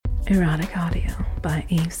Erotic Audio by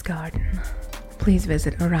Eve's Garden. Please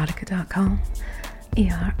visit erotica.com,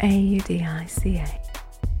 ERAUDICA.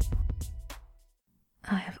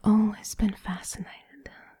 I have always been fascinated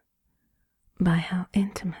by how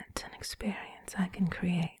intimate an experience I can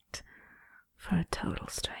create for a total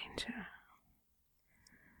stranger.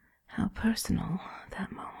 How personal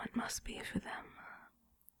that moment must be for them.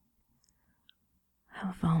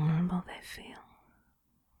 How vulnerable they feel.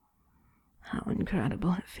 How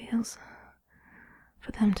incredible it feels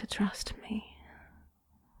for them to trust me,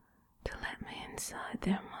 to let me inside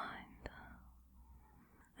their mind.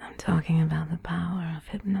 I'm talking about the power of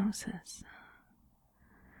hypnosis.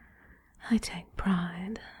 I take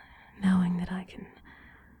pride knowing that I can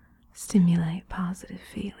stimulate positive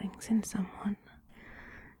feelings in someone.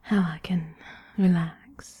 How I can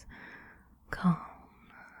relax, calm,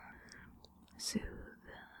 soothe,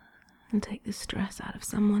 and take the stress out of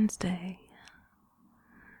someone's day.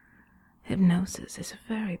 Hypnosis is a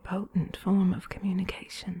very potent form of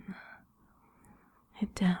communication.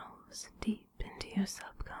 It delves deep into your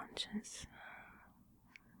subconscious.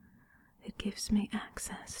 It gives me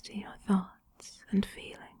access to your thoughts and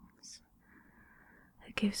feelings.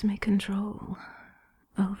 It gives me control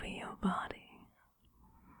over your body.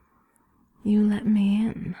 You let me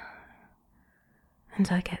in, and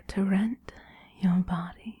I get to rent your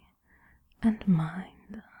body and mind.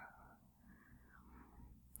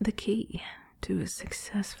 The key to a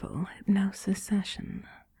successful hypnosis session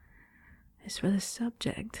is for the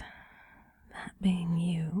subject, that being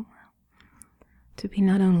you, to be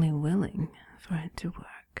not only willing for it to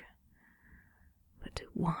work, but to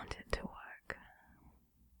want it to work.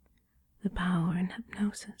 The power in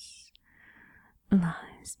hypnosis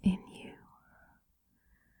lies in you.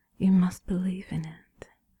 You must believe in it.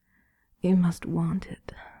 You must want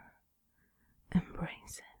it.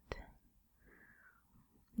 Embrace it.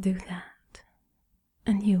 Do that,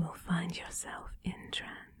 and you will find yourself in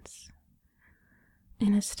trance,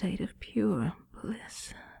 in a state of pure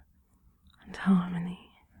bliss and harmony,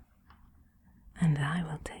 and I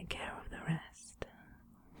will take care of the rest.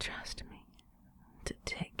 Trust me to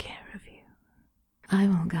take care of you. I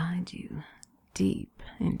will guide you deep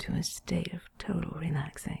into a state of total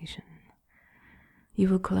relaxation. You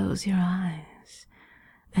will close your eyes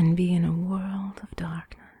and be in a world of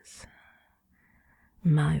darkness.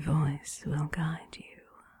 My voice will guide you.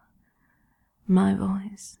 My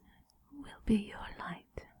voice will be your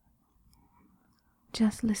light.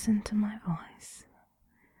 Just listen to my voice,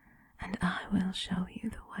 and I will show you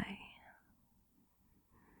the way.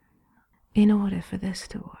 In order for this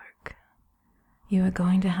to work, you are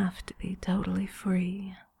going to have to be totally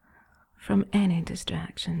free from any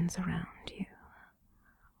distractions around you.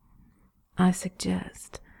 I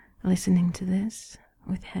suggest listening to this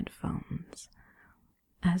with headphones,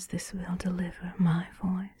 as this will deliver my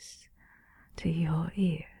voice to your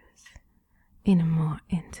ears in a more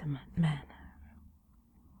intimate manner.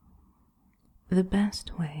 The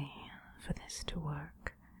best way for this to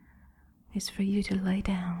work is for you to lay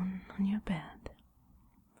down on your bed,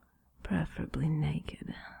 preferably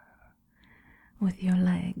naked, with your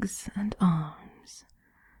legs and arms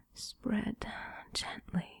spread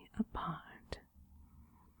gently apart.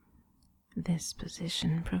 This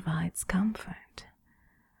position provides comfort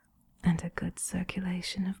and a good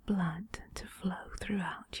circulation of blood to flow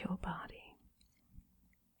throughout your body.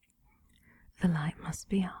 The light must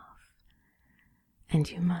be off, and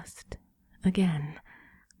you must, again,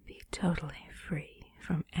 be totally free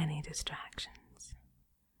from any distractions.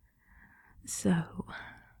 So,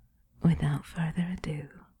 without further ado,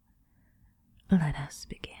 let us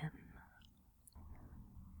begin.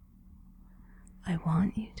 I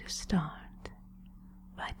want you to start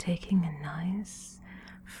by taking a nice,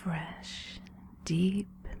 fresh, deep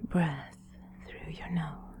breath through your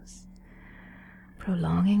nose,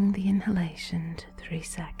 prolonging the inhalation to 3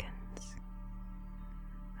 seconds,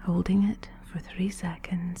 holding it for 3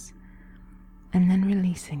 seconds, and then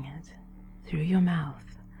releasing it through your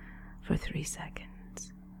mouth for 3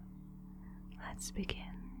 seconds. Let's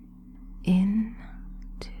begin. In,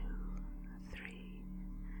 2, 3,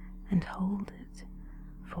 and hold it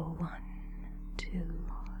for 1, 2,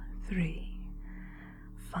 3.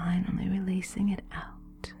 Finally releasing it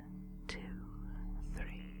out, 2, 3.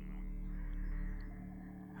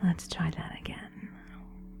 Let's try that again.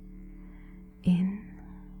 In,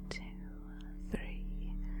 2, 3.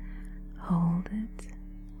 Hold it,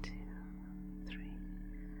 2, 3.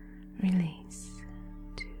 Release,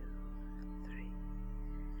 2, 3.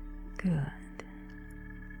 Good.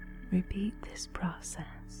 Repeat this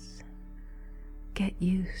process. Get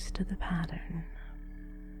used to the pattern.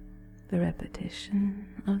 The repetition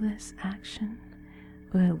of this action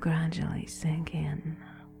will gradually sink in.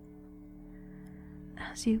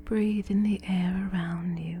 As you breathe in the air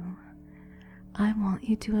around you, I want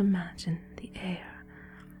you to imagine the air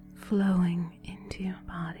flowing into your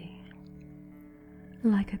body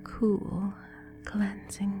like a cool,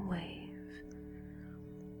 cleansing wave.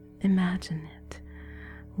 Imagine it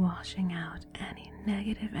washing out any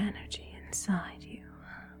negative energy inside you.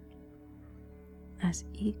 As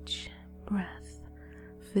each breath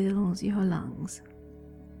fills your lungs,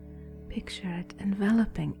 picture it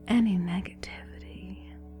enveloping any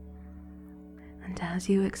negativity. And as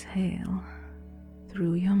you exhale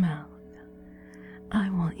through your mouth, I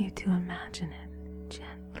want you to imagine it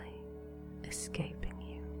gently escaping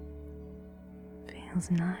you.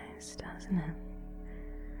 Feels nice, doesn't it?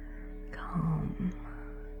 Calm,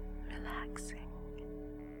 relaxing,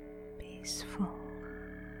 peaceful.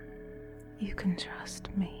 You can trust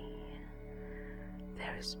me.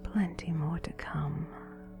 There is plenty more to come,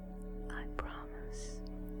 I promise.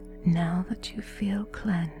 Now that you feel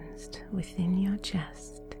cleansed within your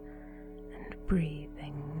chest and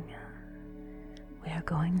breathing, we are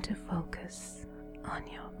going to focus on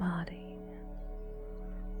your body.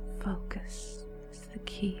 Focus is the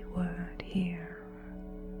key word here.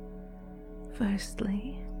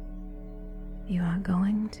 Firstly, you are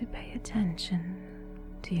going to pay attention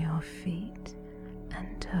to your feet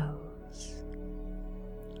and toes.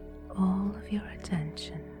 All of your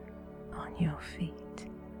attention on your feet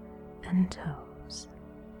and toes.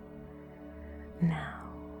 Now,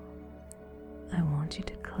 I want you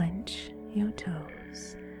to clench your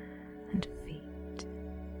toes and feet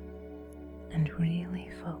and really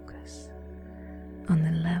focus on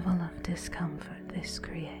the level of discomfort this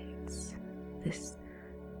creates, this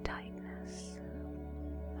tightness.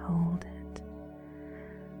 Hold it,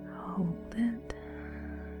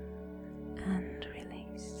 and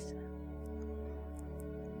release.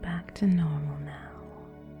 Back to normal now.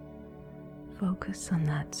 Focus on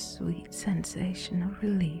that sweet sensation of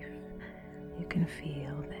relief you can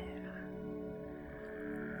feel there.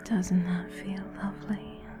 Doesn't that feel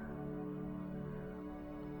lovely?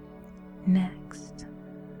 Next,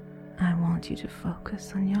 I want you to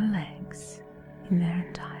focus on your legs in their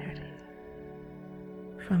entirety,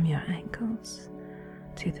 from your ankles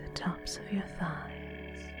to the tops of your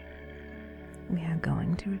thighs. We are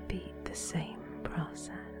going to repeat the same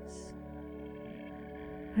process.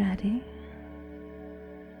 Ready?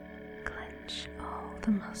 Clench all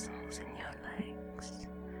the muscles in your legs,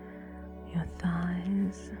 your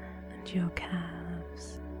thighs and your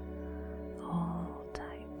calves, all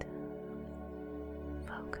tight.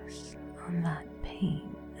 Focus on that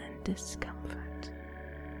pain and discomfort.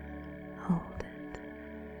 Hold it,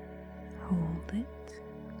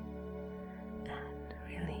 and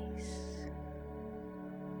release.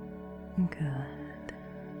 Good.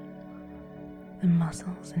 The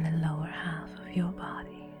muscles in the lower half of your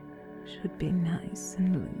body should be nice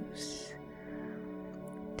and loose.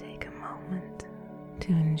 Take a moment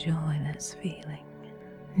to enjoy this feeling.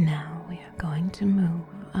 Now we are going to move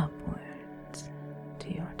upwards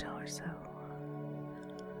to your torso.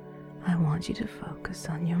 I want you to focus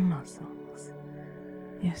on your muscles,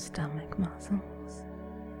 your stomach muscles,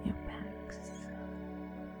 your pecs.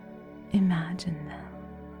 Imagine them.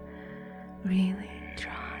 Really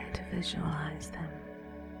try to visualize them.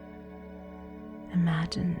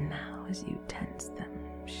 Imagine now as you tense them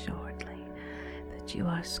shortly that you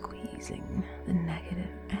are squeezing the negative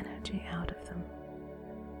energy out of them.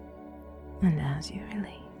 And as you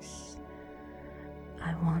release,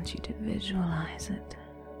 I want you to visualize it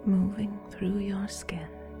moving through your skin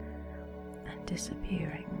and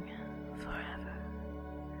disappearing forever.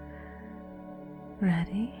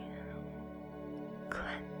 Ready?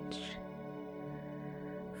 Clench.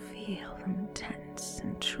 Feel them tense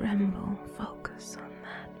and tremble. Focus on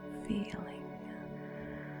that feeling.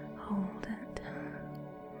 Hold it.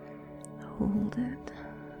 Hold it.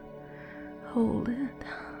 Hold it.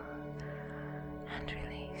 And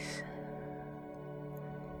release.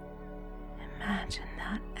 Imagine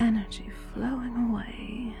that energy flowing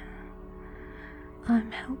away.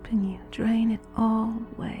 I'm helping you drain it all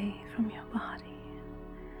away from your body,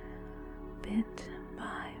 bit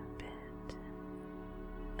by bit.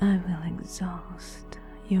 I will exhaust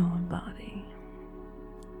your body.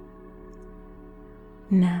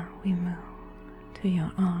 Now we move to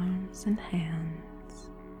your arms and hands.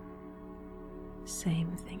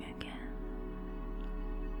 Same thing again.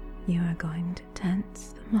 You are going to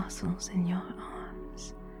tense the muscles in your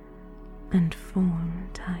arms and form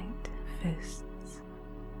tight fists,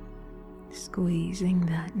 squeezing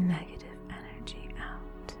that negative energy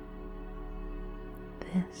out.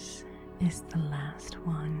 This is the last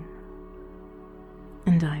one,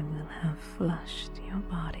 and I will have flushed your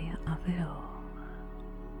body of it all.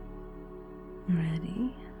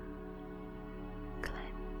 Ready?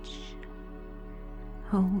 Clench.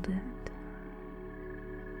 Hold it.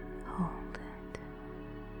 Hold it.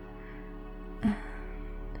 And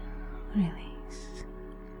release.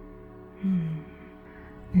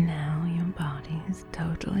 Now your body is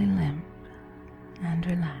totally limp and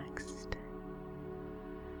relaxed.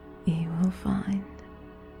 You will find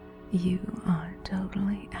you are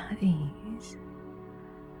totally at ease,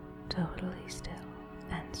 totally still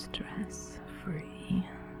and stress-free.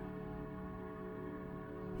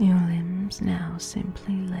 Your limbs now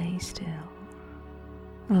simply lay still,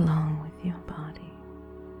 along with your body,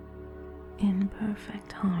 in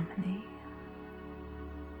perfect harmony.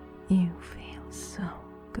 You feel so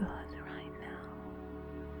good right now.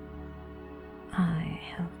 I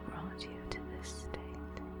have brought you to this state.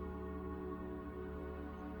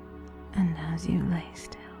 And as you lay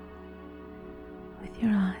still, with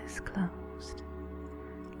your eyes closed,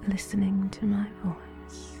 listening to my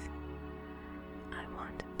voice, I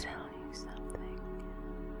want to tell you something.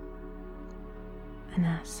 An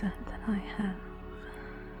asset that I have,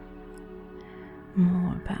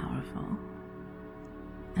 more powerful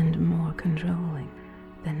and more controlling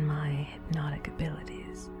than my hypnotic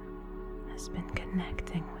abilities, has been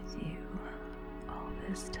connecting with you all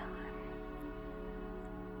this time.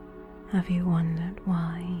 Have you wondered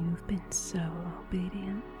why you've been so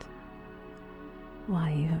obedient?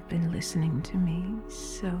 Why you have been listening to me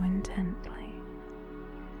so intently?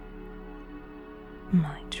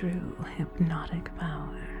 My true hypnotic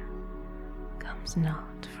power comes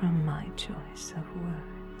not from my choice of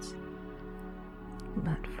words,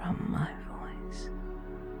 but from my voice.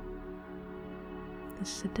 The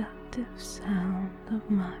seductive sound of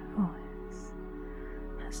my voice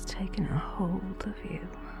has taken a hold of you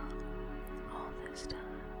all this time.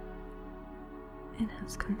 It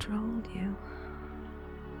has controlled you.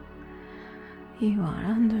 You are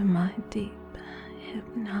under my deep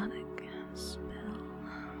hypnotic spell.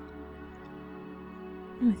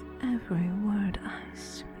 With every word I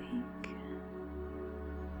speak,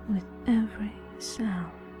 with every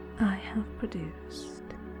sound I have produced,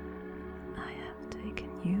 I have taken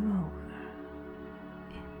you over,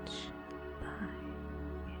 inch by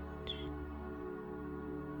inch.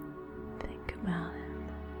 Think about it.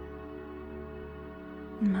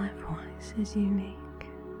 My voice is unique.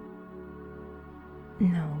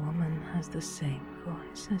 No woman has the same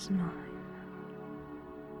voice as mine.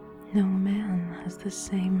 No man has the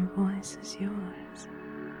same voice as yours.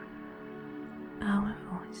 Our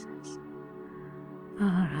voices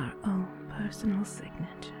are our own personal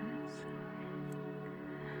signatures.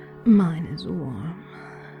 Mine is warm,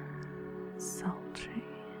 sultry,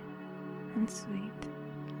 and sweet.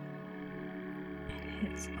 It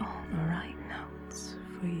hits all the right notes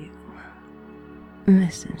for you.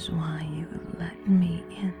 This is why you have let me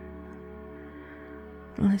in.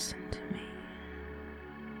 Listen to me.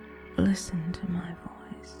 Listen to my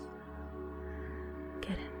voice.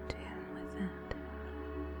 Get in tune with it.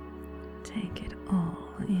 Take it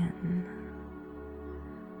all in.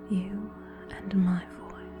 You and my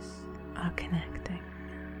voice are connecting.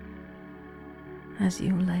 As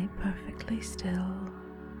you lay perfectly still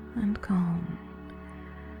and calm,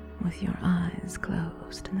 with your eyes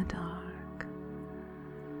closed in the dark,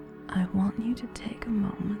 I want you to take a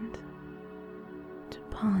moment to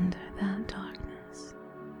ponder that darkness.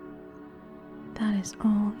 That is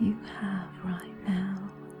all you have right now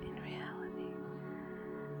in reality.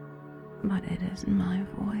 But it is my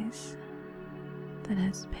voice that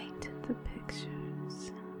has painted the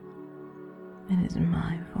pictures. It is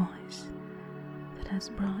my voice that has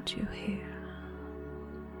brought you here.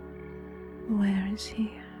 Where is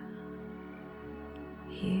here?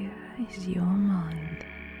 Here is your mind,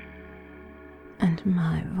 and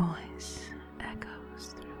my voice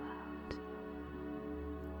echoes throughout.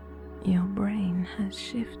 Your brain has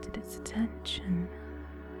shifted its attention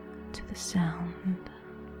to the sound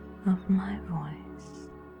of my voice.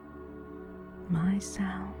 My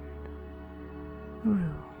sound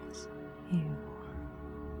rules you.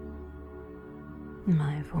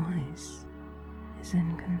 My voice is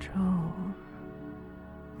in control.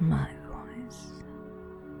 My voice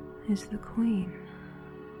is the queen.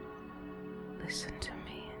 Listen to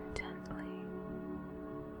me intently.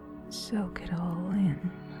 Soak it all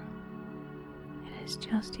in. It is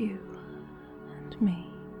just you and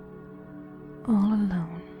me, all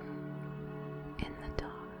alone in the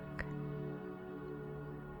dark.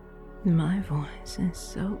 My voice is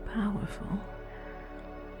so powerful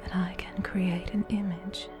that I can create an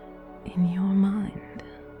image in your mind.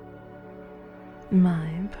 My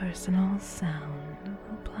personal sound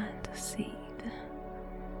will plant a seed,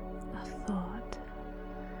 a thought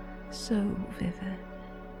so vivid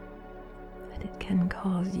that it can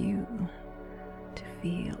cause you to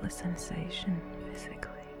feel a sensation physically.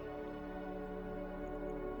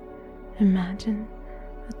 Imagine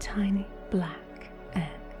a tiny black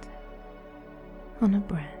ant on a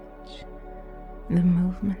branch, the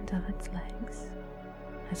movement of its legs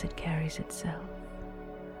as it carries itself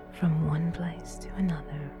from one place to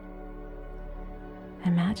another.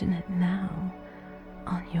 Imagine it now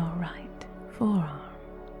on your right forearm.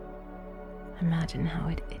 Imagine how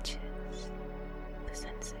it itches, the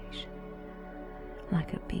sensation,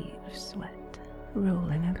 like a bead of sweat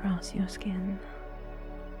rolling across your skin.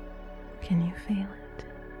 Can you feel it?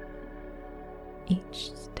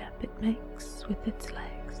 Each step it makes with its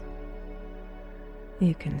legs.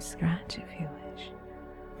 You can scratch if you wish.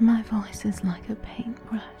 My voice is like a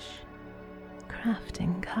paintbrush,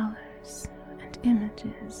 crafting colors and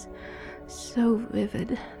images so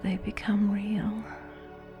vivid they become real.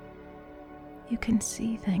 You can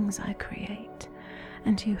see things I create,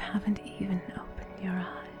 and you haven't even opened your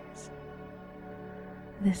eyes.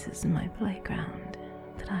 This is my playground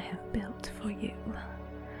that I have built for you.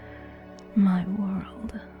 My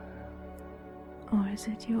world. Or is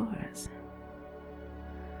it yours?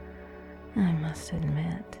 I must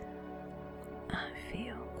admit, I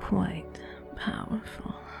feel quite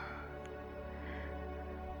powerful.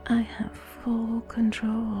 I have full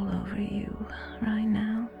control over you right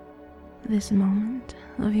now. This moment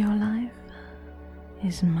of your life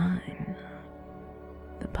is mine.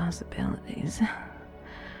 The possibilities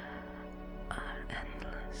are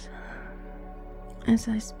endless. As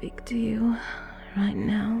I speak to you right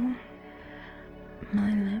now,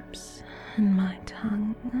 my lips and my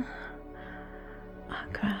tongue are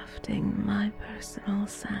crafting my personal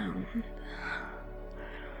sound.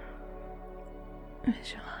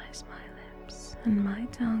 Visualize my lips and my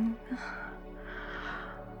tongue,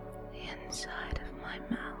 the inside of my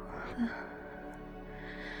mouth,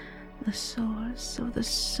 the source of the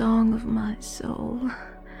song of my soul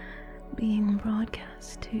being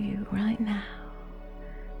broadcast to you right now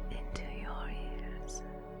into your ears.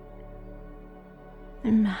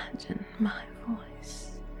 Imagine my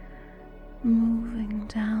voice moving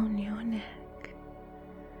down your neck,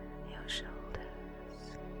 your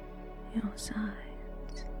shoulders, your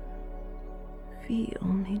sides. Feel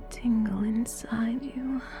me tingle inside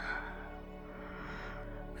you.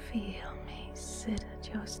 Feel me sit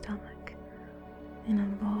at your stomach in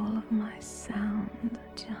a ball of my sound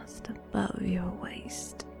just above your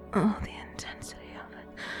waist. Oh, the intensity of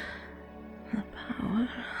it, the power.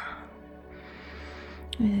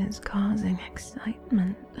 It is causing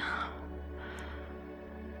excitement.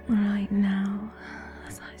 Right now,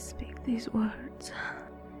 as I speak these words,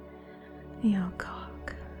 your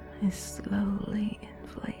cock is slowly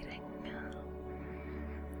inflating.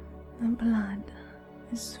 The blood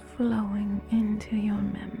is flowing into your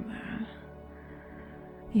member.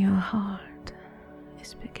 Your heart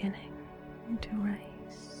is beginning to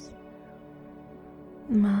race.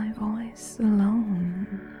 My voice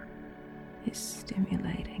alone is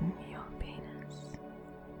stimulating your penis.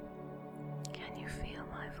 Can you feel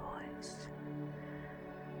my voice?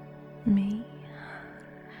 Me?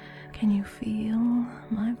 Can you feel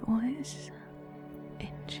my voice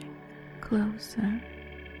inching closer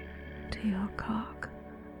to your cock?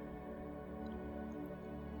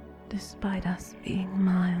 Despite us being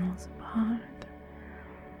miles apart,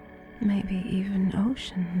 maybe even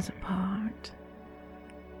oceans apart,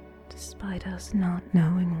 despite us not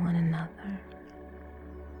knowing one another,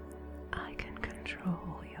 I can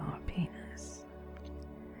control your penis.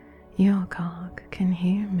 Your cock can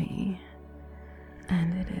hear me,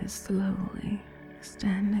 and it is slowly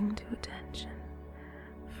standing to attention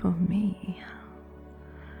for me.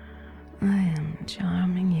 I am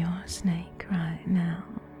charming your snake right now.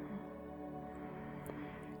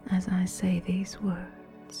 As I say these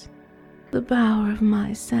words, the power of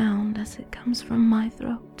my sound as it comes from my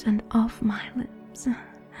throat and off my lips.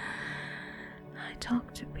 I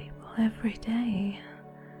talk to people every day.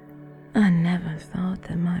 I never thought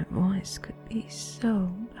that my voice could be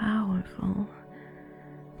so powerful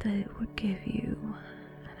that it would give you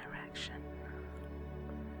an erection.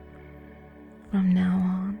 From now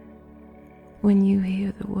on, when you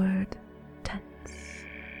hear the word tense,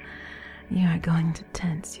 you are going to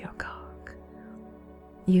tense your cock.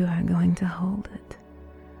 You are going to hold it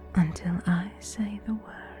until I say the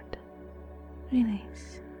word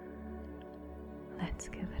release. Let's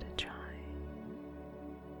give it a try.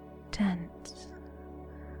 tense.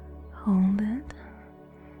 Hold it,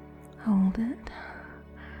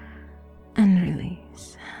 and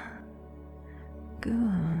release. Good.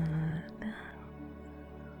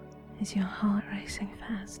 Is your heart racing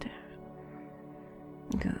faster?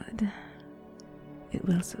 Good. It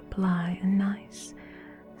will supply a nice,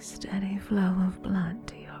 steady flow of blood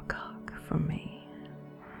to your cock from me.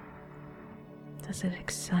 Does it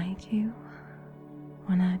excite you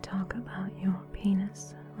when I talk about your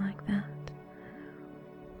penis like that?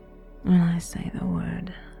 When I say the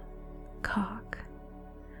word cock,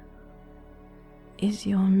 is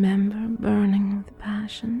your member burning with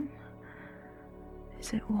passion?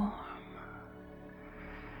 Is it warm?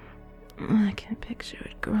 I can picture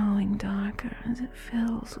it growing darker as it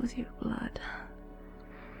fills with your blood,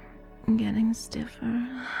 getting stiffer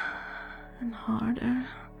and harder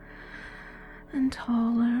and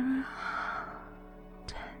taller.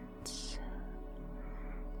 Tense.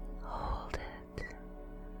 Hold it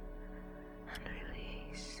and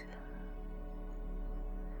release.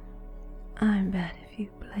 I bet if you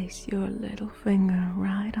place your little finger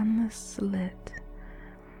right on the slit,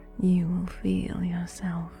 you will feel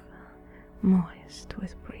yourself moist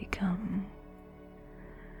with pre-cum.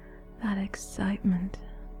 That excitement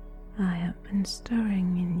I have been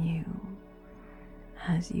stirring in you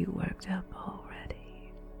has you worked up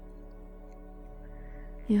already.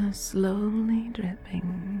 You're slowly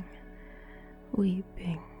dripping,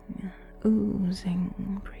 weeping,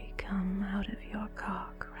 oozing pre-cum out of your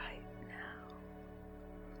cock right now.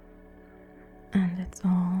 And it's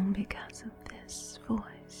all because of this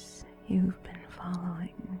voice you've been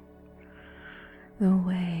following. The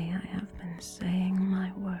way I have been saying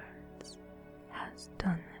my words has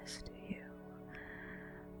done this to you,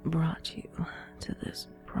 brought you to this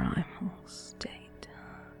primal state.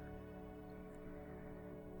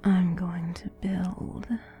 I'm going to build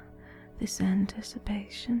this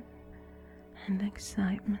anticipation and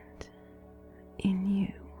excitement in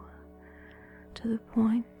you to the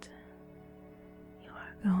point you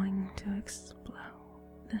are going to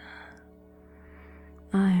explode.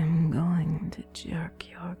 I am going to jerk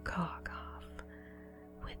your cock off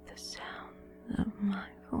with the sound of my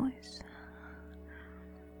voice.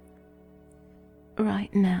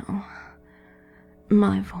 Right now,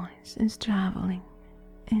 my voice is traveling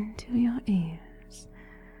into your ears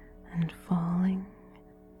and falling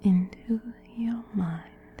into your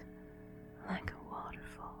mind like a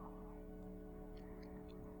waterfall.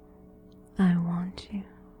 I want you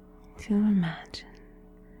to imagine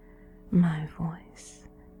my voice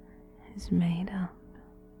is made up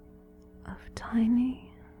of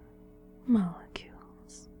tiny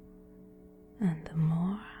molecules, and the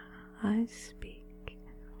more I speak,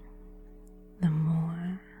 the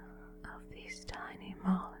more of these tiny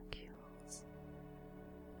molecules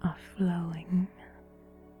are flowing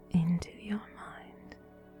into your mind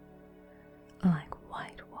like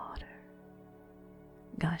white water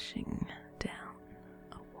gushing down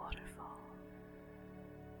a waterfall.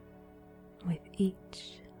 With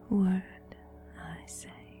each word I say,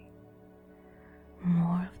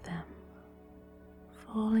 more of them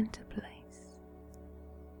fall into place.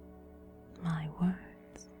 My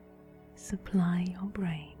words supply your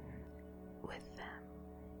brain with them.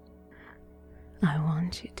 I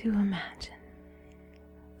want you to imagine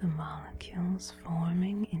the molecules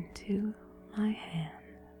forming into my hand.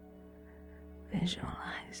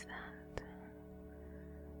 Visualize that.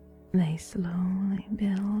 They slowly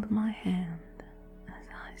build my hand as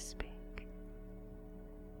I speak.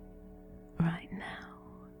 Right now,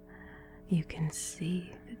 you can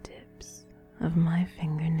see the tips of my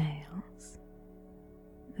fingernails.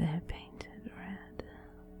 They're painted red.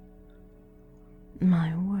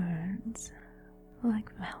 My words, like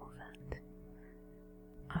velvet,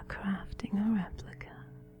 are crafting a replica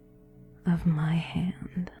of my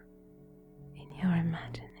hand in your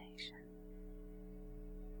imagination.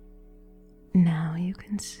 Now you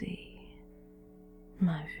can see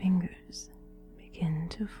my fingers begin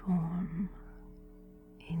to form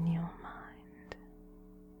in your mind.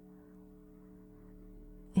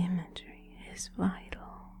 Imagery is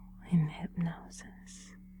vital in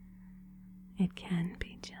hypnosis. It can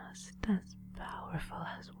be just as powerful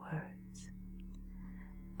as words.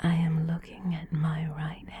 I am looking at my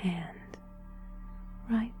right hand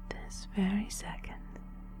right this very second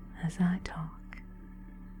as I talk.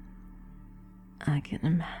 I can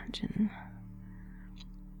imagine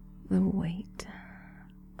the weight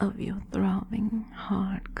of your throbbing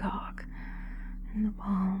hard cock in the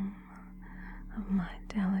palm of my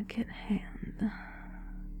delicate hand.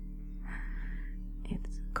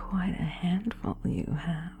 It's quite a handful you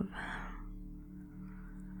have.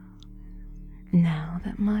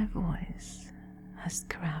 that my voice has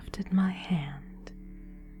crafted my hand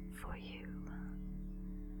for you.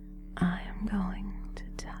 I am going to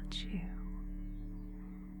touch you.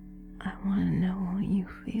 I want to know what you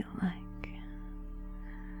feel like.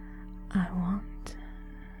 I want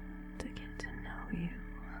to get to know you.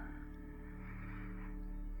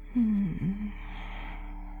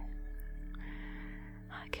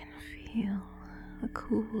 I can feel a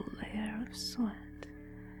cool layer of sweat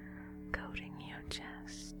coating your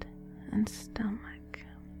chest and stomach.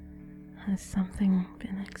 Has something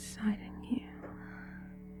been exciting you?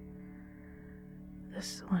 The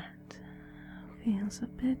sweat feels a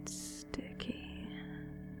bit sticky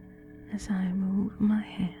as I move my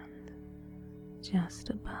hand just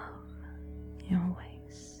above your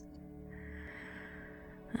waist.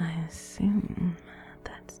 I assume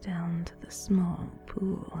that's down to the small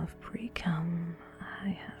pool of pre-cum I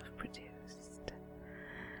have produced.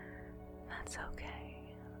 That's okay.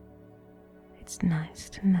 It's nice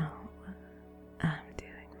to know I'm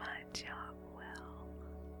doing my job well.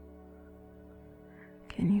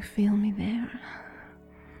 Can you feel me there?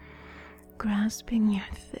 Grasping your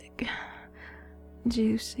thick,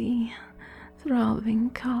 juicy, throbbing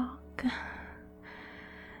cock.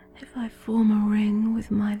 If I form a ring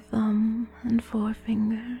with my thumb and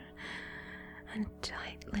forefinger and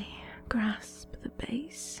tightly grasp the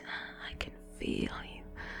base, I can feel you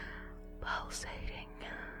pulsating.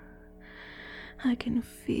 I can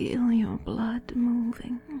feel your blood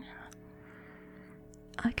moving.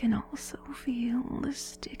 I can also feel the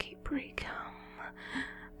sticky pre-cum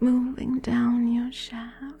moving down your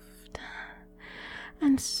shaft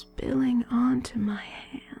and spilling onto my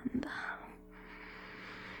hand.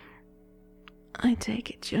 I take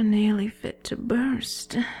it you're nearly fit to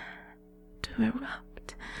burst, to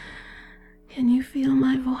erupt. Can you feel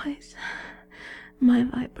my voice, my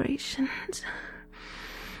vibrations,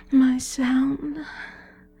 my sound?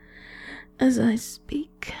 As I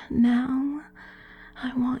speak now,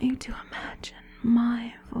 I want you to imagine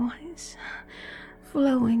my voice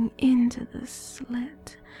flowing into the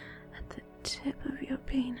slit at the tip of your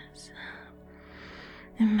penis.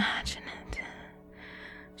 Imagine it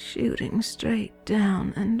shooting straight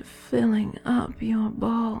down and filling up your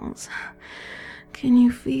balls. Can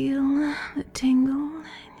you feel the tingle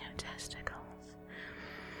in your testicles?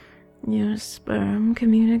 Your sperm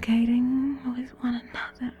communicating with one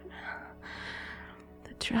another.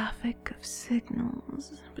 The traffic of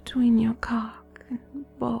signals between your cock and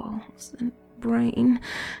balls and brain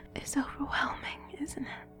is overwhelming, isn't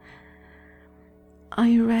it? Are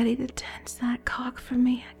you ready to tense that cock for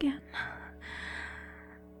me again?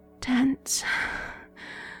 Tense.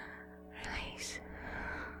 Release.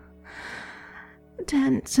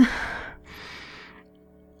 Tense.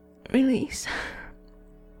 Release.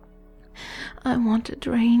 I want to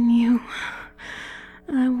drain you.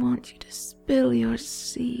 I want you to spill your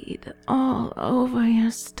seed all over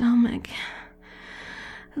your stomach.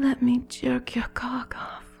 Let me jerk your cock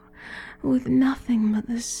off with nothing but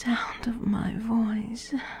the sound of my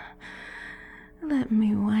voice. Let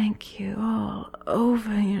me wank you all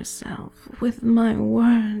over yourself with my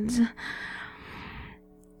words.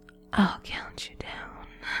 I'll count you down,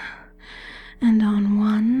 and on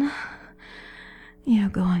 1, you're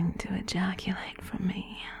going to ejaculate for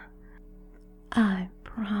me. I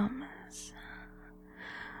promise.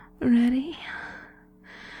 Ready?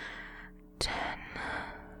 10.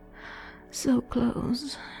 So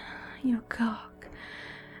close. Your cock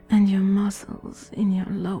and your muscles in your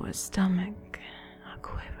lower stomach are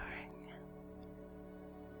quivering.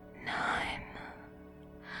 9.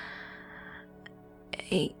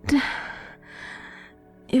 8.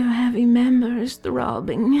 Your heavy members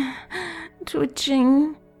throbbing,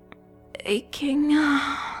 twitching, aching.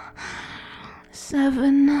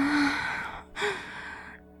 7.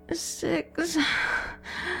 6.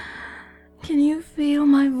 Can you feel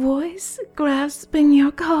my voice grasping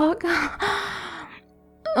your cock?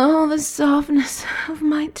 Oh, the softness of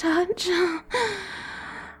my touch.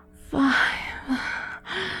 5.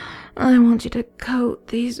 I want you to coat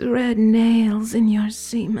these red nails in your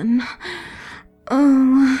semen.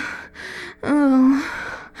 Oh.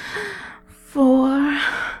 4.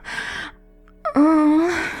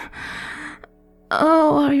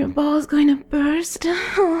 Oh, are your balls going to burst?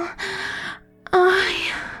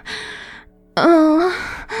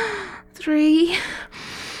 3.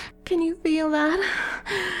 Can you feel that?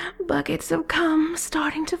 Buckets of cum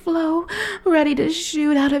starting to flow, ready to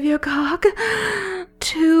shoot out of your cock.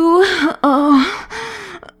 2.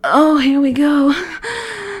 Oh, here we go.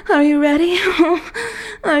 Are you ready?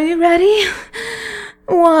 Are you ready?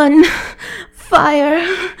 1. Fire.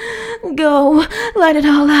 Go. Let it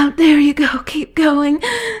all out. There you go. Keep going.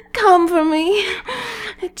 Come for me.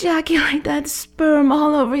 Ejaculate that sperm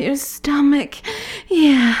all over your stomach.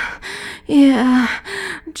 Yeah.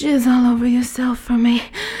 Jizz all over yourself for me.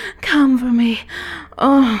 Come for me.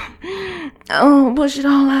 Oh, push it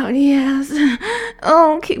all out. Yes.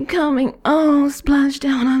 Oh, keep coming. Oh, splash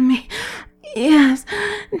down on me. Yes.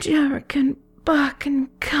 Jerk and buck and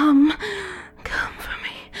come. Come for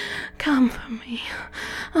me. Come for me.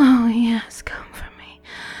 Oh, yes. Come for me.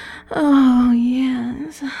 Oh,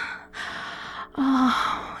 yes.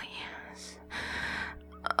 Oh, yes.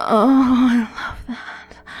 Oh, I love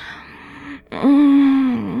that.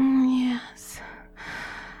 Yes.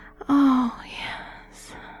 Oh,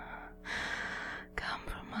 yes. Come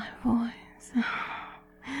from my voice.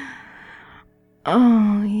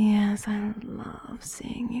 Oh, yes, I love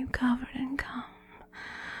seeing you covered in cum.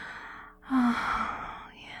 Oh,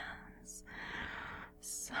 yes.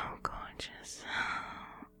 So gorgeous.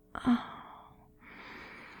 Oh.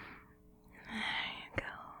 There you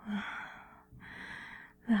go.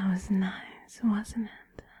 That was nice, wasn't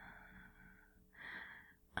it?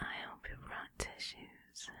 I hope you brought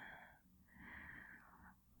tissues.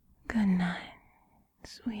 Good night,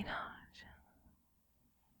 sweetheart.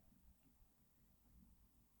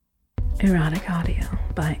 Erotic Audio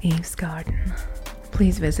by Eve's Garden.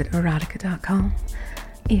 Please visit erotica.com.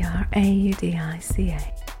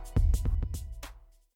 ERAUDICA.